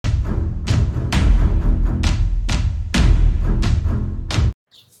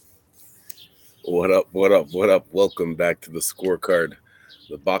What up? What up? What up? Welcome back to the scorecard,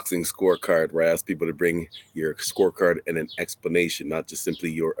 the boxing scorecard, where I ask people to bring your scorecard and an explanation, not just simply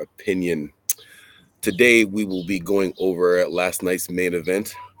your opinion. Today, we will be going over last night's main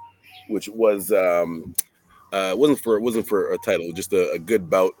event, which was wasn't for a title, just a good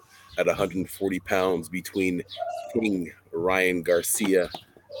bout at 140 pounds between King Ryan Garcia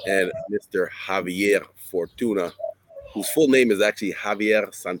and Mr. Javier Fortuna, whose full name is actually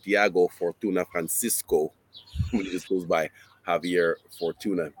Javier Santiago Fortuna Francisco, but he just goes by Javier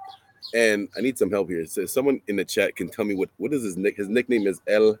Fortuna. And I need some help here. So someone in the chat can tell me what is his nick? His nickname is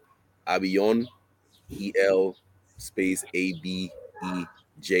El Avion, El space Abejon,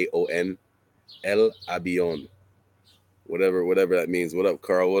 El Avion, whatever that means. What up,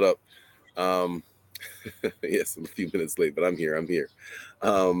 Carl? What up? Um, yes, I'm a few minutes late, but I'm here. I'm here.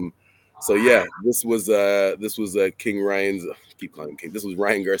 Um, so yeah, this was King Ryan's. Keep calling him King. This was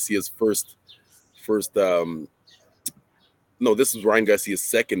Ryan Garcia's first. No, this was Ryan Garcia's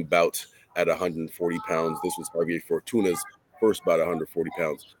second bout at 140 pounds. This was Javier Fortuna's first bout at 140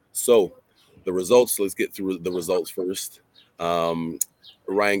 pounds. So the results. Let's get through the results first. Um,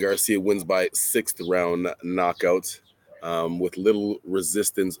 Ryan Garcia wins by sixth round knockout with little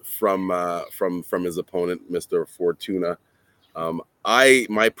resistance from his opponent, Mr. Fortuna. I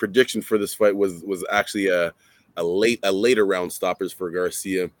my prediction for this fight was actually a later round stoppers for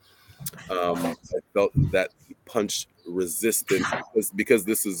Garcia. I felt that he punched resistance because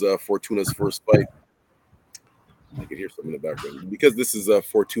this is Fortuna's first fight. I can hear something in the background because this is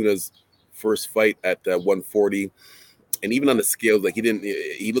Fortuna's first fight at 140, and even on the scales, like he didn't.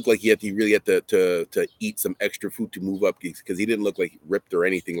 He looked like he really had to eat some extra food to move up because he didn't look like ripped or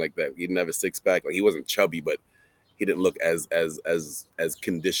anything like that. He didn't have a six pack. Like he wasn't chubby, but he didn't look as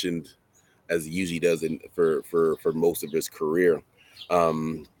conditioned as he usually does for most of his career.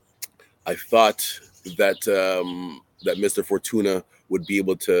 Um, I thought that Mr. Fortuna would be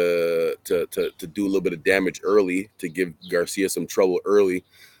able to do a little bit of damage early to give Garcia some trouble early,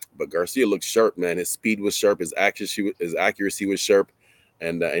 but Garcia looked sharp, man. His speed was sharp, his accuracy was sharp,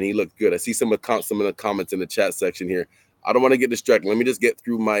 and he looked good. I see some of the comments in the chat section here. I don't want to get distracted. Let me just get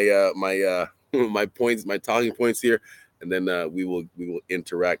through my my points, my talking points here, and then we will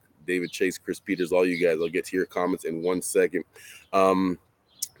interact. David Chase, Chris Peters, all you guys. I'll get to your comments in 1 second. Um,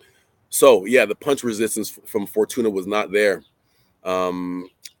 so yeah, the punch resistance from Fortuna was not there. Um,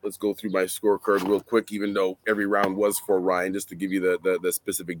 let's go through my scorecard real quick, even though every round was for Ryan, just to give you the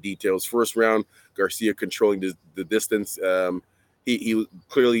specific details. First round, Garcia controlling the distance. He was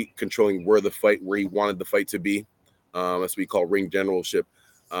clearly controlling where he wanted the fight to be. That's what we call ring generalship.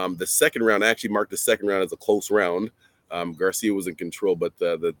 The second round actually marked the second round as a close round. Garcia was in control, but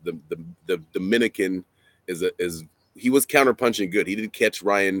the Dominican is he was counter punching good. He did catch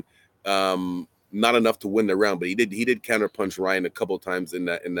Ryan, not enough to win the round, but he did counter punch Ryan a couple of times in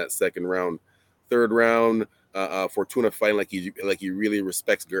that second round. Third round, Fortuna fighting like he really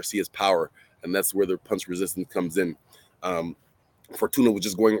respects Garcia's power, and that's where the punch resistance comes in. Um, Fortuna was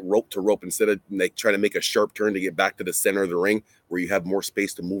just going rope to rope instead of like trying to make a sharp turn to get back to the center of the ring where you have more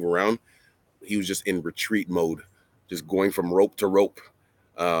space to move around. He was just in retreat mode, just going from rope to rope.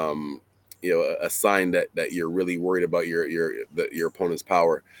 Um, a sign that you're really worried about your opponent's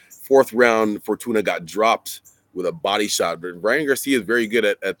power. Fourth round, Fortuna got dropped with a body shot. But Ryan Garcia is very good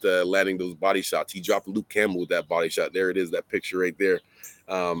at landing those body shots. He dropped Luke Campbell with that body shot. There it is, that picture right there.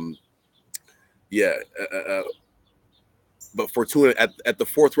 Um, yeah, but Fortuna at the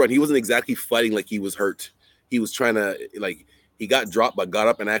fourth round, he wasn't exactly fighting like he was hurt. He was trying to like he got dropped but got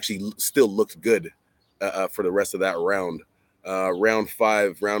up and actually still looked good for the rest of that round. Round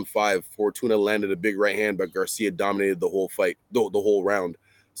five, Fortuna landed a big right hand, but Garcia dominated the whole fight, the whole round.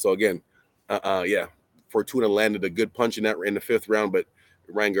 So again, yeah, Fortuna landed a good punch in the fifth round, but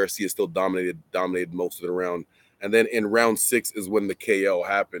Ryan Garcia still dominated most of the round. And then in round six is when the KO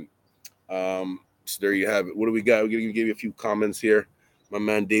happened. So there you have it. What do we got? We're gonna give you a few comments here. My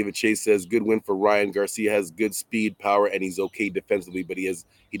man David Chase says, "Good win for Ryan Garcia. Has good speed, power, and he's okay defensively, but he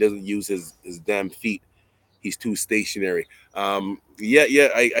doesn't use his damn feet. He's too stationary." Yeah,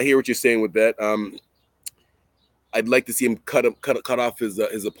 I hear what you're saying with that. I'd like to see him cut off his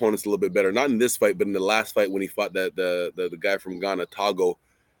opponents a little bit better. Not in this fight, but in the last fight when he fought the guy from Ghana, Togo.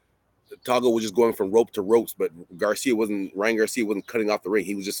 Togo was just going from rope to ropes, but Ryan Garcia wasn't cutting off the ring.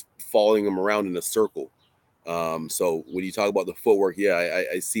 He was just following him around in a circle. So when you talk about the footwork, yeah,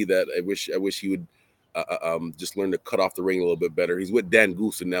 I see that. I wish he would just learn to cut off the ring a little bit better. He's with Dan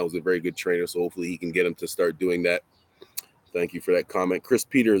Goosen now, who's a very good trainer, so hopefully he can get him to start doing that. Thank you for that comment. Chris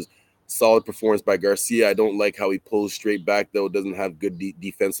Peters, solid performance by Garcia. I don't like how he pulls straight back though. Doesn't have good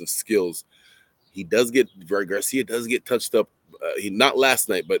defensive skills. Garcia does get touched up. He not last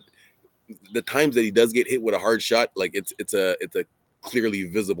night, but the times that he does get hit with a hard shot, like it's a clearly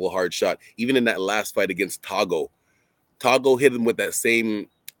visible hard shot. Even in that last fight against Tago hit him with that same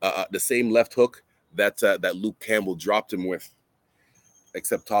the same left hook that Luke Campbell dropped him with,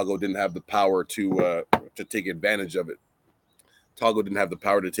 except Tago didn't have the power to take advantage of it. Tago didn't have the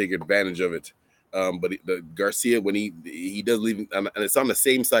power to take advantage of it. But the Garcia, when he does leave, and it's on the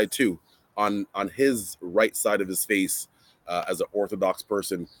same side too, on his right side of his face, as an orthodox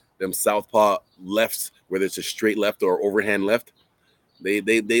person, them southpaw lefts, whether it's a straight left or overhand left,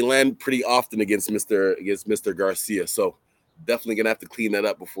 they land pretty often against Mr. Garcia. So definitely gonna have to clean that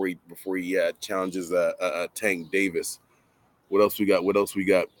up before he challenges Tank Davis. What else we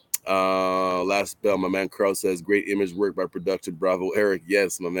got? Last bell, my man Carl says, great image work by production. Bravo, Eric.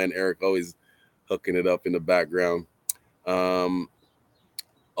 Yes, my man Eric always hooking it up in the background.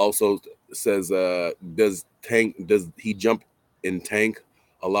 Also says, does he jump in Tank?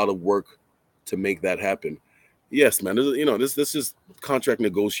 A lot of work to make that happen. Yes, man. This is contract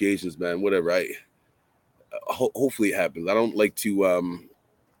negotiations, man. Whatever. Hopefully it happens. I don't like to.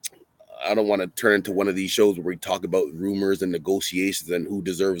 I don't want to turn into one of these shows where we talk about rumors and negotiations and who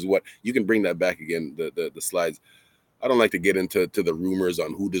deserves what. You can bring that back again, the slides. I don't like to get into the rumors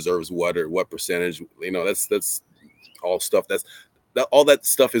on who deserves what or what percentage. That's all stuff. All that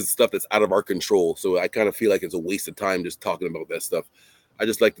stuff is stuff that's out of our control. So I kind of feel like it's a waste of time just talking about that stuff. I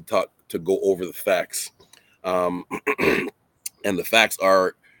just like to go over the facts. And the facts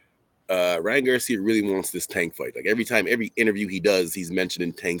are, Ryan Garcia really wants this Tank fight. Like every interview he does, he's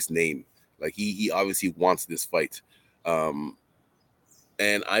mentioning Tank's name. Like he obviously wants this fight, and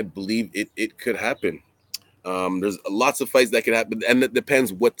I believe it could happen. There's lots of fights that could happen, and it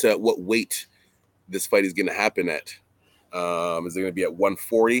depends what weight this fight is going to happen at. Is it going to be at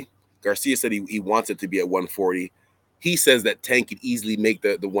 140? Garcia said he wants it to be at 140. He says that Tank could easily make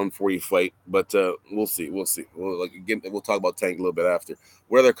the 140 fight, but we'll see. We'll talk about Tank a little bit after.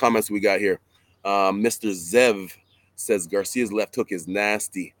 What other comments we got here? Mr. Zev says Garcia's left hook is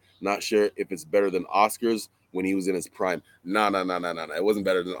nasty. Not sure if it's better than Oscar's when he was in his prime. No. It wasn't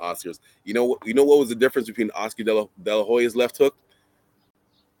better than Oscar's. You know what was the difference between Oscar De La Hoya's left hook?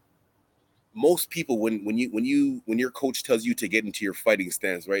 Most people, when your coach tells you to get into your fighting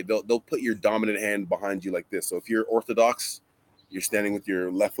stance, right? They'll put your dominant hand behind you like this. So if you're orthodox, you're standing with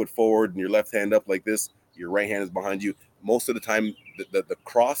your left foot forward and your left hand up like this. Your right hand is behind you. Most of the time, the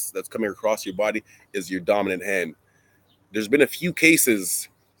cross that's coming across your body is your dominant hand. There's been a few cases.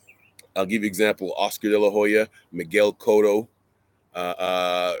 I'll give you an example: Oscar De La Hoya, Miguel Cotto,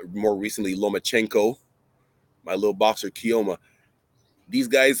 more recently Lomachenko, my little boxer Kioma. These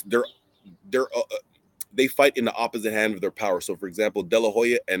guys, they fight in the opposite hand of their power. So, for example, De La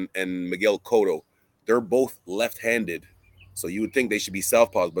Hoya and Miguel Cotto, they're both left-handed. So you would think they should be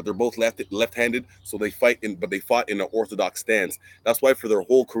southpaws, but they're both left-handed. So they fought in an orthodox stance. That's why for their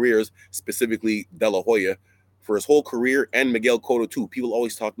whole careers, specifically De La Hoya, for his whole career, and Miguel Cotto too, people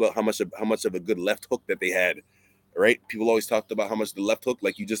always talk about how much of a good left hook that they had. Right? People always talked about how much the left hook,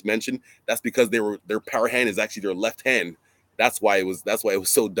 like you just mentioned, that's because their power hand is actually their left hand. That's why it was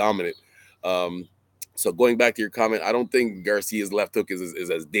so dominant. So going back to your comment, I don't think Garcia's left hook is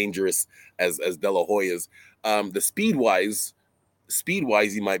as dangerous as De La Hoya's. The speed wise,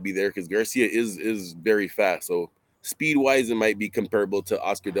 he might be there because Garcia is very fast. So speed wise, it might be comparable to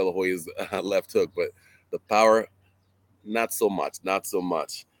Oscar De La Hoya's left hook, but the power, not so much.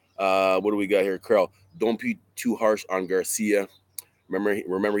 What do we got here, Carl? Don't be too harsh on Garcia.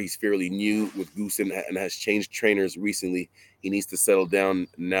 Remember, he's fairly new with Goossen and has changed trainers recently. He needs to settle down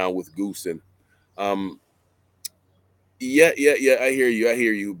now with Goossen. Yeah. I hear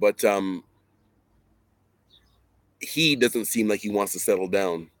you. But he doesn't seem like he wants to settle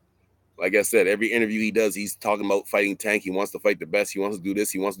down. Like I said, every interview he does, he's talking about fighting Tank. He wants to fight the best. He wants to do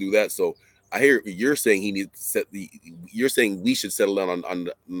this. He wants to do that. So I hear you're saying he needs to set the. You're saying we should settle down on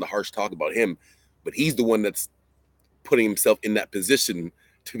the harsh talk about him, but he's the one that's putting himself in that position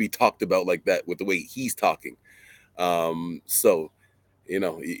to be talked about like that with the way he's talking. So you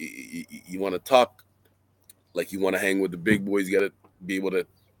want to talk like you want to hang with the big boys, you got to be able to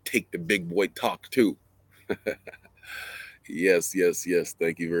take the big boy talk too. Yes.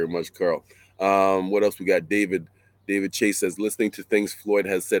 Thank you very much, Carl. What else we got? David Chase says, listening to things Floyd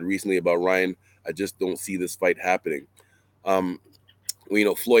has said recently about Ryan, I just don't see this fight happening.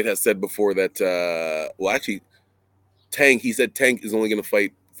 Floyd has said before that, actually, he said Tank is only going to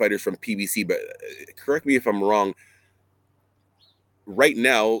fight fighters from PBC, but correct me if I'm wrong. Right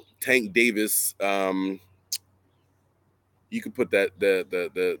now, Tank Davis, You could put that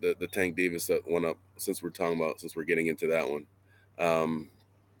the Tank Davis one up since we're getting into that one. Um,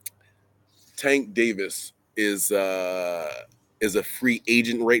 Tank Davis is a free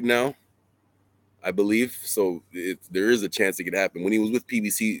agent right now, I believe. So there is a chance it could happen. When he was with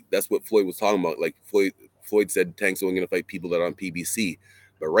PBC, that's what Floyd was talking about. Like Floyd said, Tank's only going to fight people that are on PBC.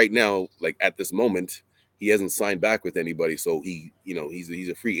 But right now, like at this moment, he hasn't signed back with anybody. So he's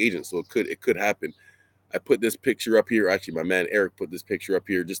a free agent. So it could happen. I put this picture up here. Actually, my man Eric put this picture up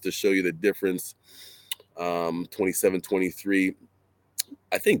here just to show you the difference. 27, 23.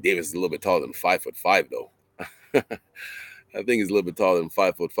 I think Davis is a little bit taller than 5'5" though. I think he's a little bit taller than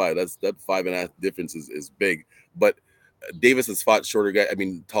 5'5". That 5.5 difference is big. But Davis has fought taller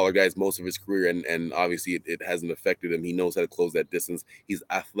guys most of his career, and obviously it hasn't affected him. He knows how to close that distance. He's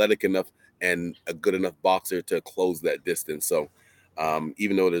athletic enough and a good enough boxer to close that distance. So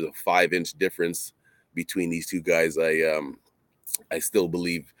even though there's a 5-inch difference between these two guys, I still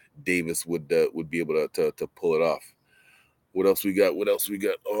believe Davis would be able to pull it off. What else we got?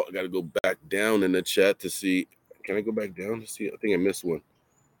 Oh, I got to go back down in the chat to see. Can I go back down to see? I think I missed one.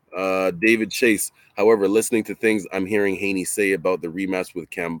 David Chase. However, listening to things I'm hearing Haney say about the rematch with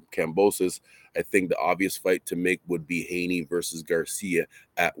Kambosos, I think the obvious fight to make would be Haney versus Garcia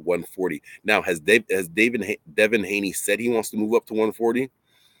at 140. Now, has Devin Haney said he wants to move up to 140?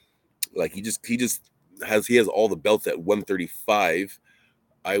 Like he has all the belts at 135.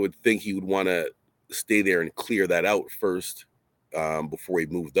 I would think he would want to stay there and clear that out first before he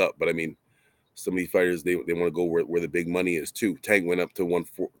moved up. But I mean, some of these fighters they want to go where the big money is too. Tank went up to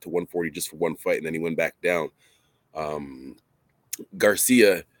 140 just for one fight, and then he went back down.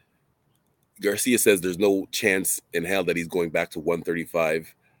 Garcia says there's no chance in hell that he's going back to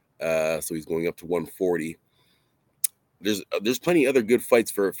 135. So he's going up to 140. There's plenty of other good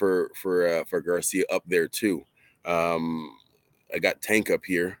fights for Garcia up there too. I got Tank up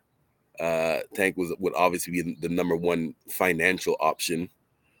here. Tank would obviously be the number one financial option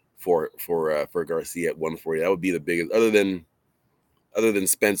for Garcia at 140. That would be the biggest, other than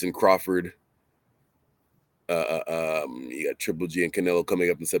Spence and Crawford. You got Triple G and Canelo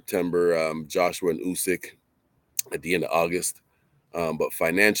coming up in September. Joshua and Usyk at the end of August. But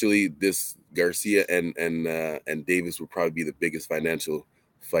financially, this Garcia and Davis would probably be the biggest financial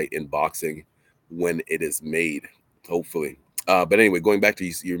fight in boxing when it is made, hopefully. But anyway, going back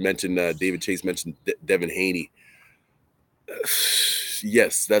to you mentioned David Chase mentioned Devin Haney.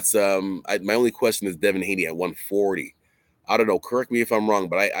 Yes, that's my only question is Devin Haney at 140. I don't know. Correct me if I'm wrong,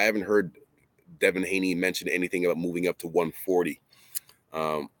 but I haven't heard Devin Haney mention anything about moving up to 140.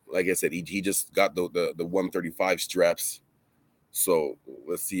 Like I said, he just got the 135 straps. So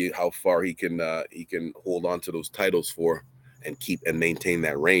let's see how far he can hold on to those titles for and keep and maintain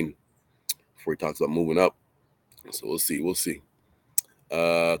that reign before he talks about moving up. So we'll see.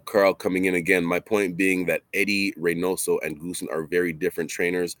 Carl coming in again. My point being that Eddie Reynoso and Goossen are very different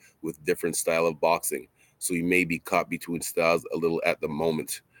trainers with different style of boxing. So he may be caught between styles a little at the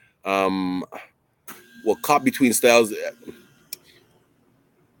moment. Well, caught between styles.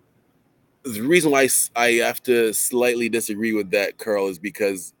 The reason why I have to slightly disagree with that, Carl, is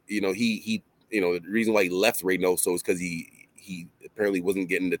because he the reason why he left Reynoso is because he apparently wasn't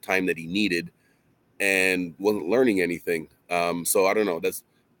getting the time that he needed and wasn't learning anything. So I don't know.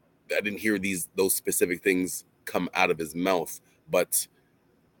 I didn't hear those specific things come out of his mouth, but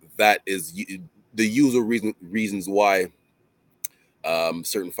that is the usual reasons why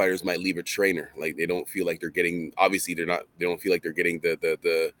certain fighters might leave a trainer. Like they don't feel like they're getting. Obviously, they don't feel like they're getting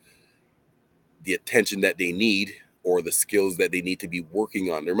the attention that they need or the skills that they need to be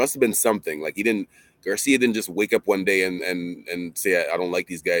working on. There must have been something. Like Garcia didn't just wake up one day and say I don't like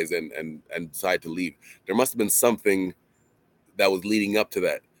these guys and decide to leave. There must have been something that was leading up to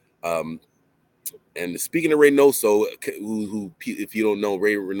that. And speaking of Reynoso, who if you don't know,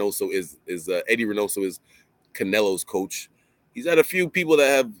 Ray Reynoso is Eddie Reynoso is Canelo's coach. He's had a few people that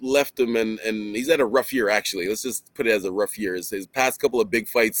have left him, and he's had a rough year, actually. Let's just put it as a rough year. His past couple of big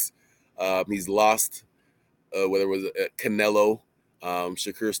fights, he's lost, whether it was Canelo,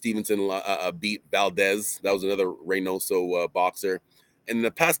 Shakur Stevenson beat Valdez. That was another Reynoso boxer. And in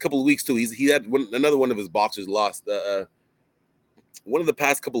the past couple of weeks, too, he had another one of his boxers lost. One of the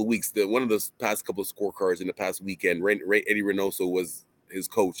past couple of weeks, one of the past couple of scorecards in the past weekend, Eddie Reynoso was his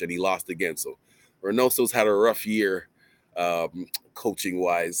coach, and he lost again. So Reynoso's had a rough year coaching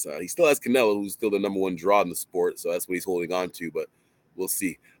wise. He still has Canelo, who's still the number one draw in the sport, so that's what he's holding on to. But we'll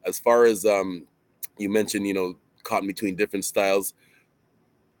see. As far as you mentioned, caught in between different styles,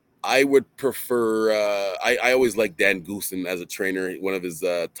 I would prefer. I always liked Dan Goossen as a trainer. One of his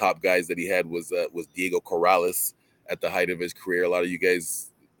top guys that he had was Diego Corrales at the height of his career. A lot of you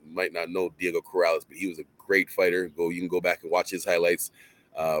guys might not know Diego Corrales, but he was a great fighter. You can go back and watch his highlights.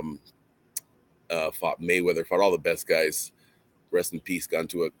 Fought Mayweather, fought all the best guys. Rest in peace. Got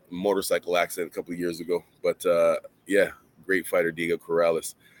into a motorcycle accident a couple of years ago. But yeah, great fighter, Diego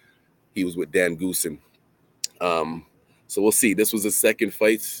Corrales. He was with Dan Goossen. So we'll see. This was the second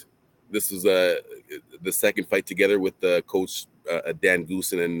fight. This was the second fight together with the coach Dan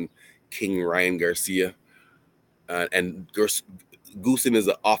Goossen and King Ryan Garcia. And Goossen is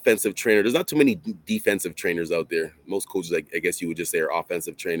an offensive trainer. There's not too many defensive trainers out there. Most coaches, I guess you would just say, are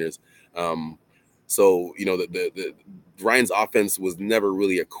offensive trainers. So you know, the Ryan's offense was never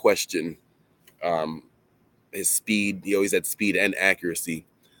really a question. His speed, he always had speed and accuracy.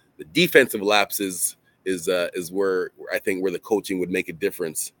 The defensive lapses is where I think where the coaching would make a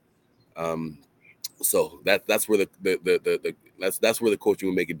difference. So that's where that's where the coaching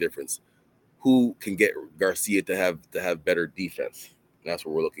would make a difference. Who can get Garcia to have better defense? That's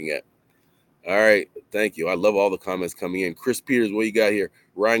what we're looking at. All right, thank you. I love all the comments coming in. Chris Peters, what you got here?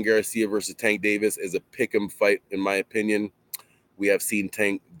 Ryan Garcia versus Tank Davis is a pick'em fight, in my opinion. We have seen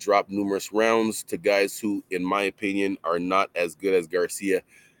Tank drop numerous rounds to guys who, in my opinion, are not as good as Garcia.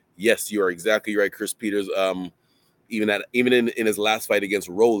 Yes, you are exactly right, Chris Peters. Even in his last fight against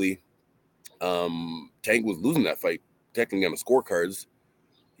Rolly, Tank was losing that fight, technically on the scorecards.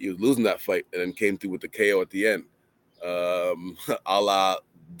 He was losing that fight and then came through with the KO at the end. A la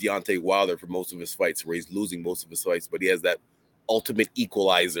Deontay Wilder for most of his fights, where he's losing most of his fights, but he has that ultimate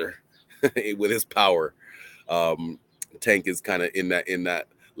equalizer with his power. Tank is kind of in that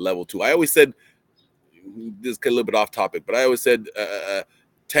level too. I always said, this is a little bit off topic, but I always said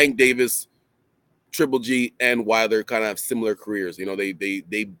Tank Davis, Triple G, and Wilder kind of have similar careers. You know,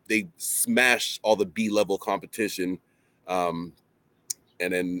 they smash all the B-level competition.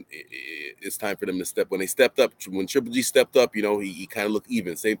 And then it's time for them to step. When they stepped up, when Triple G stepped up, you know, he kind of looked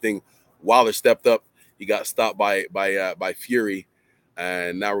even. Same thing. Wilder stepped up. He got stopped by Fury,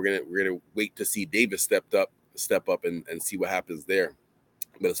 and now we're gonna wait to see Davis step up and see what happens there.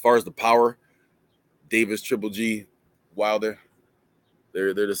 But as far as the power, Davis, Triple G, Wilder,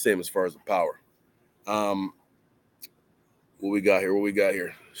 they're the same as far as the power. What we got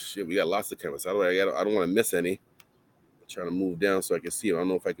here? Shit, we got lots of comments. I don't want to miss any. Trying to move down so I can see them. I don't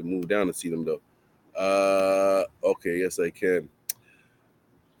know if I can move down and see them though. Okay, yes I can.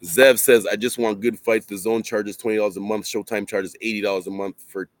 Zev says, I just want good fights. The Zone charges $20 a month. Showtime charges $80 a month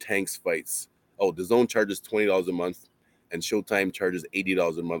for Tank's fights. Oh, the Zone charges $20 a month and Showtime charges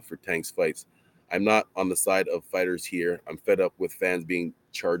 $80 a month for Tank's fights. I'm not on the side of fighters here. I'm fed up with fans being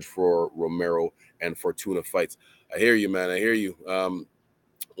charged for Romero and Fortuna fights. I hear you, man. I hear you.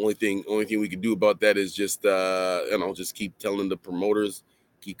 Only thing we can do about that is just just keep telling the promoters,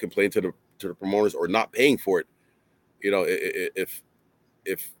 keep complaining to the promoters, or not paying for it. You know, if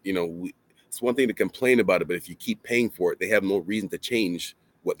you know, it's one thing to complain about it, but if you keep paying for it, they have no reason to change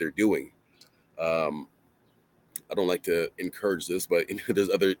what they're doing. I don't like to encourage this, but there's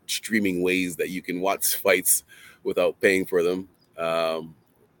other streaming ways that you can watch fights without paying for them.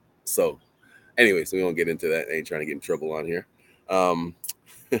 So anyway, so we won't get into that. I ain't trying to get in trouble on here.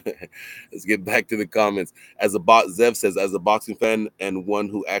 Let's get back to the comments. Zev says, as a boxing fan and one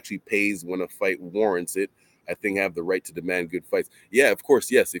who actually pays when a fight warrants it, I think I have the right to demand good fights. Yeah, of course,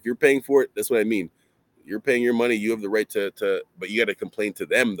 yes. If you're paying for it, that's what I mean. You're paying your money. You have the right to but you got to complain to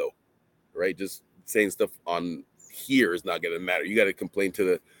them though, right? Just saying stuff on here is not going to matter. You got to complain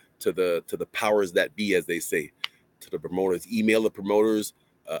to the powers that be, as they say, to the promoters. Email the promoters.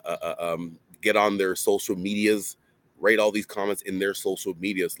 Get on their social medias. Write all these comments in their social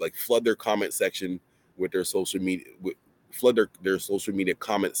medias, like flood their comment section with their social media, flood their social media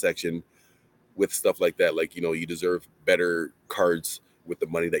comment section with stuff like that. Like, you know, you deserve better cards with the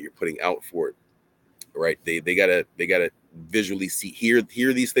money that you're putting out for it, right? They gotta visually hear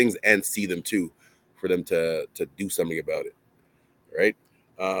these things and see them too, for them to do something about it, right?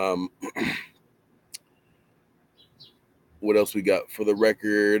 What else we got? For the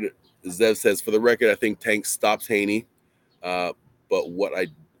record, Zev says, for the record, I think Tank stops Haney. But what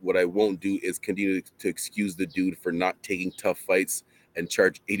I won't do is continue to excuse the dude for not taking tough fights and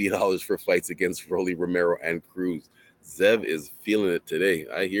charge $80 for fights against Rolly, Romero, and Cruz. Zev is feeling it today.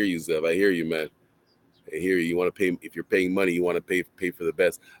 I hear you, Zev. I hear you, man. I hear you. You want to pay, if you're paying money, you want to pay for the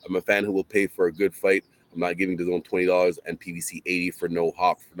best. I'm a fan who will pay for a good fight. I'm not giving the Zone $20 and PBC $80 for no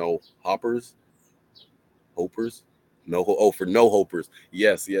hoppers. Hopers? For no hopers.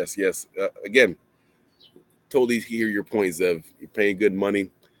 Yes. Again, totally hear your point, Zev. You're paying good money.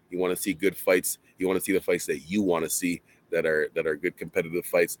 You want to see good fights. You want to see the fights that you want to see that are good competitive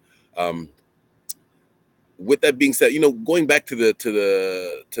fights. with that being said, going back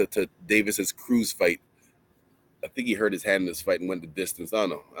to Davis's Cruz fight, I think he hurt his hand in this fight and went the distance. I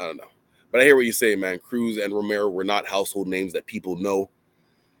don't know. But I hear what you're saying, man. Cruz and Romero were not household names that people know,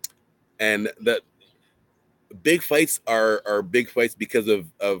 and that big fights are big fights because of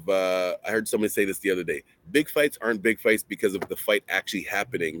I heard somebody say this the other day. Big fights aren't big fights because of the fight actually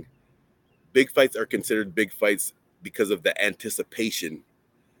happening. Big fights are considered big fights because of the anticipation,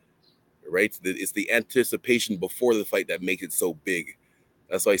 right? It's the anticipation before the fight that makes it so big.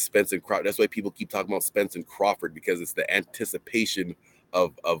 That's why Spence and Crawford. That's why people keep talking about Spence and Crawford, because it's the anticipation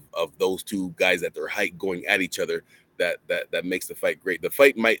of those two guys at their height going at each other that makes the fight great. The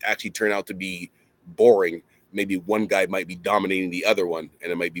fight might actually turn out to be boring. Maybe one guy might be dominating the other one,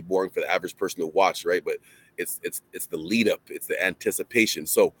 and it might be boring for the average person to watch, right? But it's the lead up, it's the anticipation.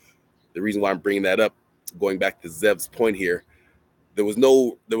 So the reason why I'm bringing that up, going back to Zev's point here, there was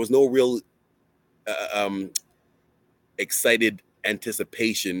no real excited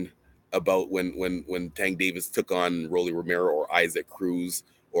anticipation about when Tank Davis took on Rolly Romero or Isaac Cruz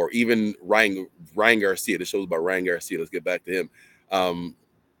or even Ryan Garcia. The show's about Ryan Garcia. Let's get back to him.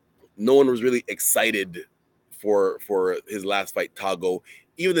 No one was really excited for his last fight, Tago.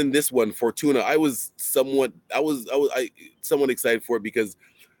 Even in this one, Fortuna, I was somewhat excited for it, because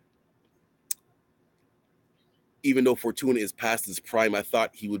even though Fortuna is past his prime, I thought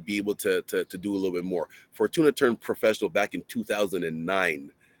he would be able to do a little bit more. Fortuna turned professional back in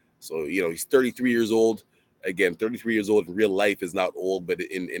 2009. So, he's 33 years old. Again, 33 years old in real life is not old, but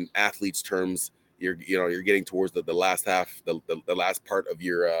in athletes' terms, you're getting towards the last half, the last part of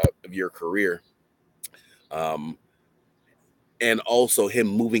your career. And also him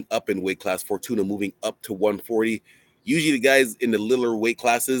moving up in weight class, Fortuna moving up to 140. Usually the guys in the littler weight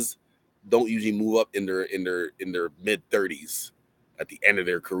classes don't usually move up in their mid 30s at the end of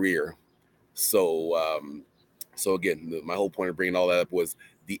their career. So again, my whole point of bringing all that up was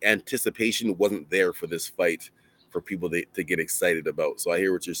the anticipation wasn't there for this fight for people to get excited about. So I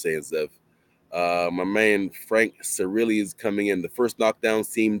hear what you're saying, Zev. My man Frank Cirilli is coming in. The first knockdown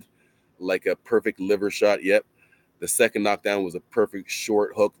seemed like a perfect liver shot. Yep. The second knockdown was a perfect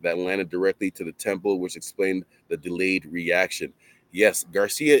short hook that landed directly to the temple, which explained the delayed reaction. Yes,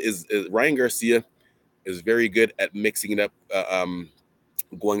 Ryan Garcia is very good at mixing it up,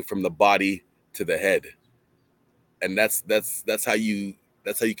 going from the body to the head, and that's how you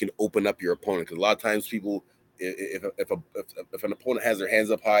can open up your opponent. Because a lot of times people, if an opponent has their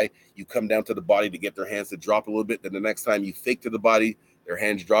hands up high, you come down to the body to get their hands to drop a little bit. Then the next time you fake to the body, their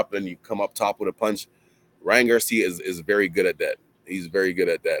hands drop, and you come up top with a punch. Ryan Garcia is very good at that. He's very good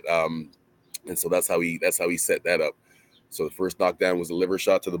at that. And so that's how he set that up. So the first knockdown was a liver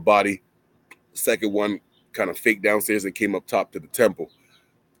shot to the body. The second one kind of faked downstairs and came up top to the temple.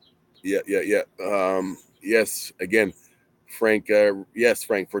 Yeah. Yes, again, Frank. Yes,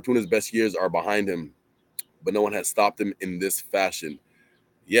 Frank. Fortuna's best years are behind him, but no one has stopped him in this fashion.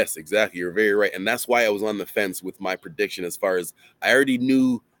 Yes, exactly. You're very right, and that's why I was on the fence with my prediction. As far as I already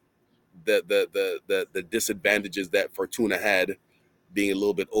knew the disadvantages that Fortuna had, being a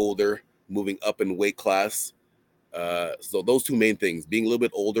little bit older, moving up in weight class. So those two main things, being a little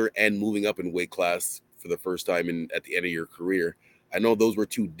bit older and moving up in weight class for the first time at the end of your career. I know those were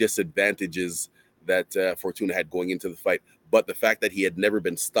two disadvantages that Fortuna had going into the fight, but the fact that he had never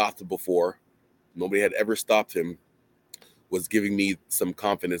been stopped before, nobody had ever stopped him, was giving me some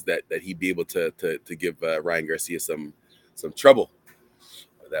confidence that he'd be able to give Ryan Garcia some trouble.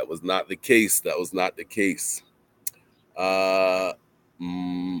 That was not the case.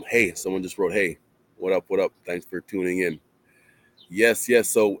 Hey, someone just wrote, hey, what up? Thanks for tuning in. Yes.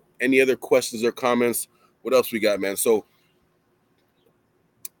 So any other questions or comments? What else we got, man? So,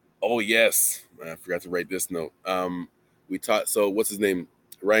 oh, yes. I forgot to write this note. We taught, so what's his name?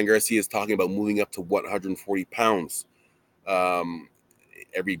 Ryan Garcia is talking about moving up to 140 pounds.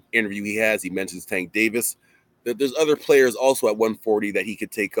 Every interview he has, he mentions Tank Davis. There's other players also at 140 that he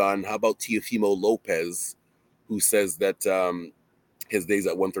could take on. How about Teofimo Lopez, who says that his days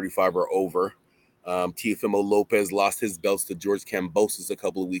at 135 are over. Teofimo Lopez lost his belts to George Kambosos a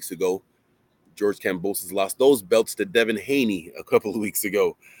couple of weeks ago. George Kambosos lost those belts to Devin Haney a couple of weeks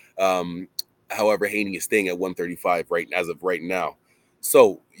ago. However, Haney is staying at 135 as of right now.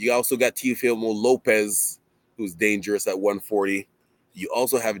 So you also got Teofimo Lopez, who's dangerous at 140. You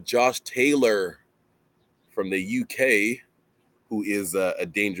also have Josh Taylor from the UK, who is a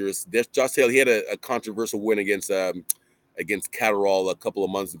dangerous. Josh Taylor, he had a controversial win against Catterall a couple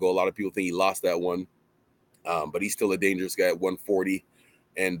of months ago. A lot of people think he lost that one, but he's still a dangerous guy at 140.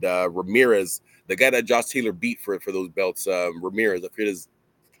 And Ramirez, the guy that Josh Taylor beat for those belts, Ramirez, I forget his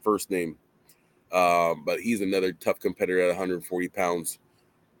first name. But he's another tough competitor at 140 pounds.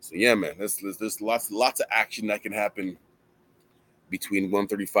 So yeah, man, there's lots of action that can happen between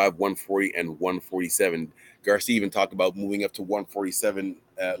 135, 140, and 147. Garcia even talked about moving up to 147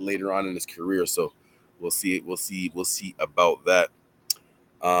 later on in his career. So we'll see about that.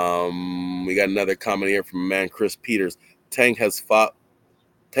 We got another comment here from man Chris Peters. Tank has fought.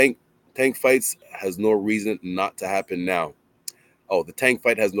 Tank fights has no reason not to happen now. Oh, the Tank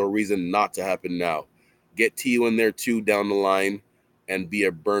fight has no reason not to happen now. Get Tio in there too down the line, and be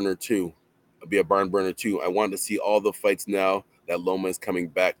a burner too. Be a barn burner too. I want to see all the fights now that Loma is coming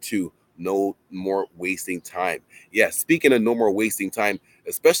back too. No more wasting time. Yeah, speaking of no more wasting time,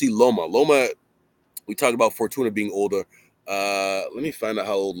 especially Loma. Loma, we talked about Fortuna being older. Let me find out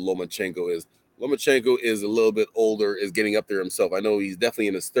how old Lomachenko is. Lomachenko is a little bit older, is getting up there himself. I know he's definitely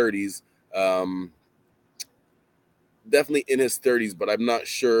in his 30s. Um, Definitely in his 30s, but I'm not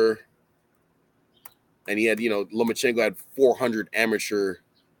sure. And he had, Lomachenko had 400 amateur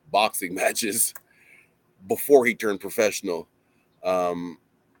boxing matches before he turned professional. Um,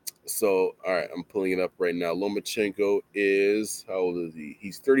 so, all right, I'm pulling it up right now. Lomachenko is, how old is he?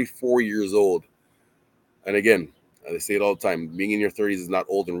 He's 34 years old. And again, they say it all the time, being in your 30s is not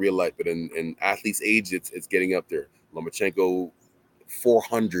old in real life, but in athletes' age, it's getting up there. Lomachenko,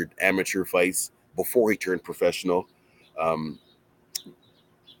 400 amateur fights before he turned professional. Um,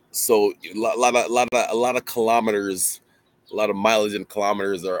 so a lot of kilometers, a lot of mileage and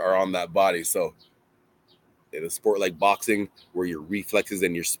kilometers are on that body. So in a sport like boxing, where your reflexes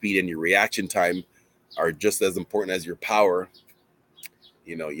and your speed and your reaction time are just as important as your power,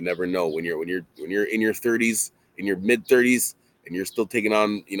 you never know when you're in your 30s, in your mid 30s, and you're still taking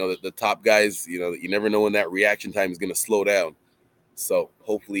on the top guys. You never know when that reaction time is going to slow down. So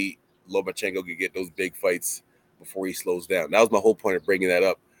hopefully Lomachenko could get those big fights before he slows down. That was my whole point of bringing that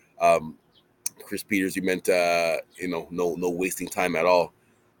up. Chris Peters, you meant no wasting time at all.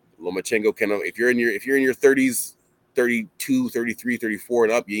 Lomachenko can, if you're in your 30s, 32, 33, 34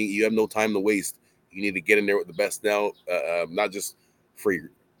 and up, you have no time to waste. You need to get in there with the best now, not just for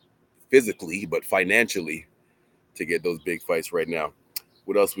your physically, but financially, to get those big fights right now.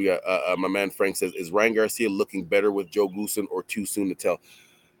 What else we got? My man Frank says, is Ryan Garcia looking better with Joe Goossen or too soon to tell?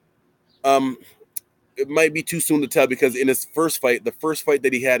 It might be too soon to tell, because in his first fight, the first fight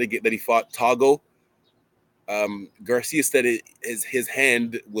that he had that he fought Tago, Garcia said his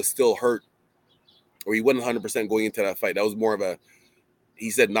hand was still hurt, or he wasn't 100% going into that fight. That was more of a, he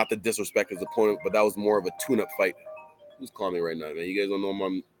said, not to disrespect his opponent, but that was more of a tune-up fight. Who's calling me right now, man? You guys don't know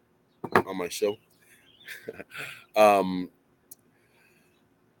I'm on my show.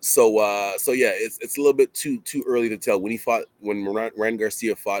 So yeah, it's a little bit too early to tell. When Ryan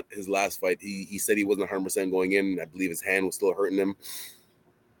Garcia fought his last fight, he said he wasn't 100% going in. I believe his hand was still hurting him.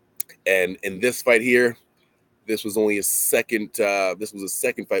 And in this fight here, this was only a second. This was a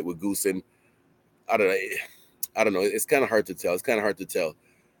second fight with Goossen. I don't know. It's kind of hard to tell.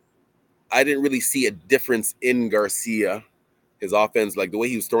 I didn't really see a difference in Garcia. His offense, like the way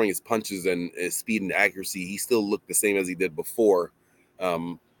he was throwing his punches and his speed and accuracy, he still looked the same as he did before.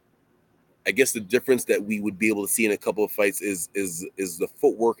 I guess the difference that we would be able to see in a couple of fights is the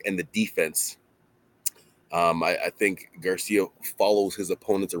footwork and the defense. I think Garcia follows his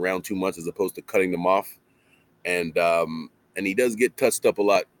opponents around too much as opposed to cutting them off, and he does get touched up a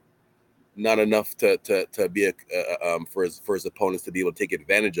lot. Not enough to be for his opponents to be able to take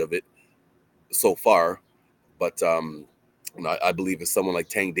advantage of it so far, but I believe if someone like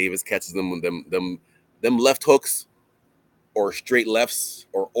Tank Davis catches them with them left hooks, or straight lefts,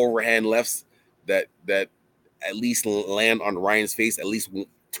 or overhand lefts that at least land on Ryan's face at least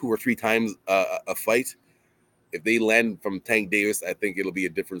 2 or 3 times a fight. If they land from Tank Davis, I think it'll be a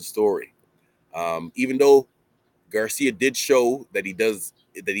different story. Even though Garcia did show that he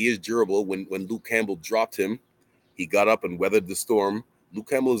is durable. When Luke Campbell dropped him, he got up and weathered the storm. Luke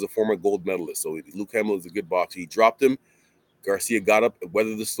Campbell is a former gold medalist, so Luke Campbell is a good boxer. He dropped him. Garcia got up,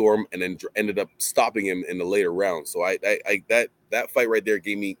 weathered the storm, and then ended up stopping him in the later round. So that fight right there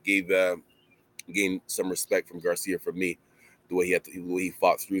gained some respect from Garcia from me, the way he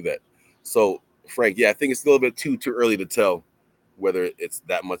fought through that. So Frank, yeah, I think it's a little bit too early to tell whether it's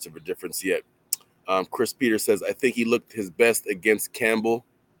that much of a difference yet. Chris Peters says, I think he looked his best against Campbell.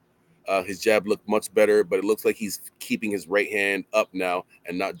 His jab looked much better, but it looks like he's keeping his right hand up now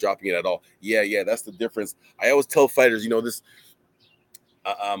and not dropping it at all. Yeah, that's the difference. I always tell fighters, this.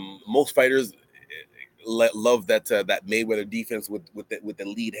 Most fighters love that Mayweather defense with the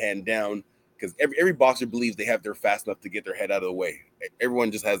lead hand down, because every boxer believes they they're fast enough to get their head out of the way.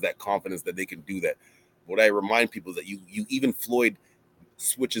 Everyone just has that confidence that they can do that. What I remind people is that you even Floyd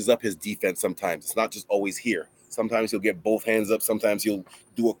switches up his defense sometimes. It's not just always here. Sometimes he'll get both hands up. Sometimes he'll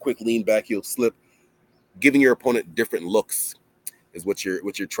do a quick lean back. He'll slip, giving your opponent different looks is what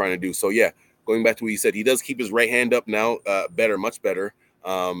you're trying to do. So yeah, going back to what you said, he does keep his right hand up now, better, much better.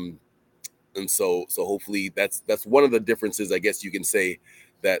 And so hopefully that's one of the differences, I guess you can say,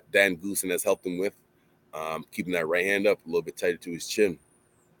 that Dan Goossen has helped him with, keeping that right hand up a little bit tighter to his chin,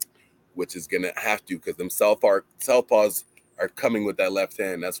 which is gonna have to, because them southpaws are coming with that left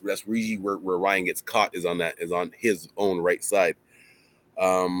hand. That's really where Ryan gets caught, is on his own right side.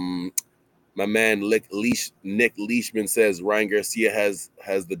 My man Nick Leishman says Ryan Garcia has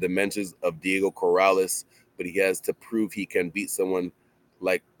the dimensions of Diego Corrales, but he has to prove he can beat someone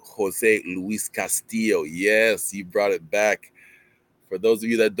like Jose Luis Castillo. Yes, you brought it back. For those of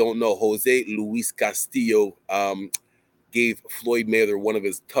you that don't know, Jose Luis Castillo gave Floyd Mayweather one of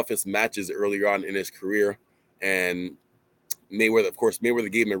his toughest matches earlier on in his career, and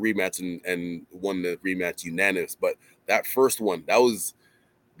Mayweather gave him a rematch and won the rematch unanimous. But that first one, that was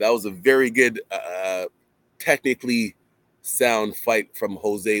a very good, technically sound fight from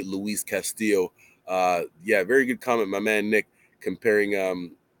Jose Luis Castillo. Yeah, very good comment, my man Nick, comparing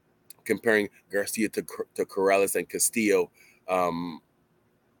Garcia to Corrales and Castillo. Well,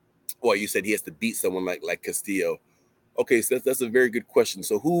 you said he has to beat someone like Castillo. Okay, so that's a very good question.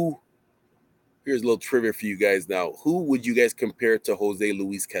 So here's a little trivia for you guys now. Who would you guys compare to Jose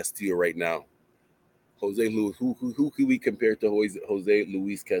Luis Castillo right now? Who could we compare to Jose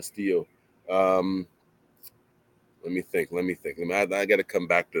Luis Castillo? Let me think. I got to come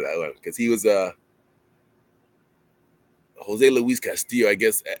back to that because he was Jose Luis Castillo, I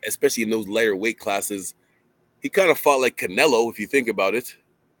guess, especially in those lighter weight classes. He kind of fought like Canelo, if you think about it.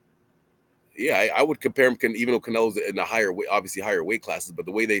 Yeah, I would compare him, even though Canelo's in a higher weight, obviously higher weight classes, but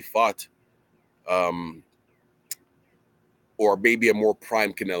the way they fought, or maybe a more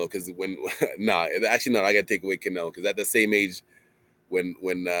prime Canelo, because actually no, I got to take away Canelo, because at the same age when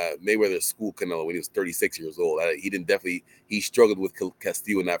Mayweather schooled Canelo when he was 36 years old, he struggled with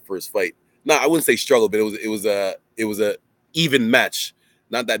Castillo in that first fight. No, I wouldn't say struggle, but it was a even match.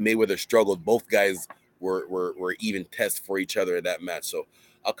 Not that Mayweather struggled; both guys were even tests for each other in that match. So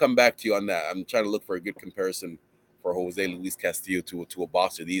I'll come back to you on that. I'm trying to look for a good comparison for Jose Luis Castillo to a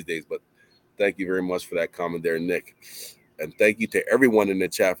boxer these days. But thank you very much for that comment there, Nick. And thank you to everyone in the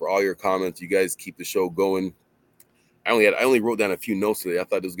chat for all your comments. You guys keep the show going. I only wrote down a few notes today. I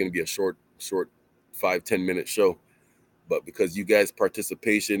thought it was going to be a short 5-10 minute show. But because you guys'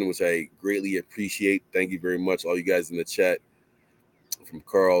 participation, which I greatly appreciate, thank you very much, all you guys in the chat, from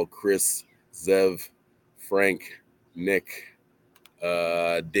Carl, Chris, Zev, Frank, Nick,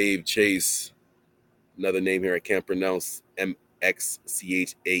 Dave Chase, another name here I can't pronounce,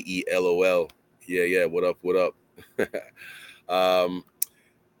 MXCHAELOL. Yeah, what up?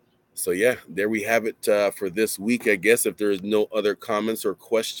 So yeah, there we have it for this week. I guess if there is no other comments or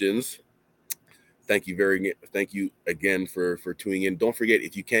questions, thank you again for tuning in. Don't forget,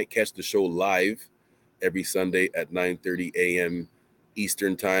 if you can't catch the show live every Sunday at 9:30 a.m.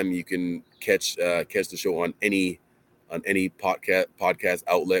 Eastern time, you can catch the show on any podcast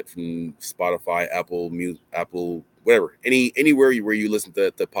outlet, from Spotify, Apple, whatever, anywhere where you listen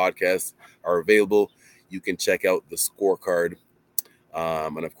to podcasts are available. You can check out the scorecard,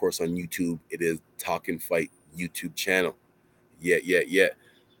 and of course on YouTube, it is Talk and Fight YouTube channel. Yeah.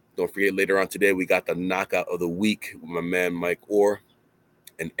 Don't forget, later on today, we got the knockout of the week with my man Mike Orr.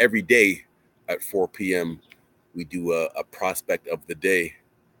 And every day at 4 p.m., we do a prospect of the day,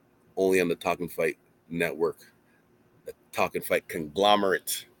 only on the Talk and Fight network, the Talk and Fight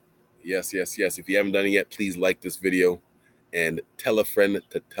conglomerate. Yes. If you haven't done it yet, please like this video and tell a friend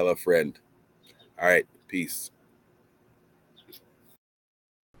to tell a friend. All right, peace.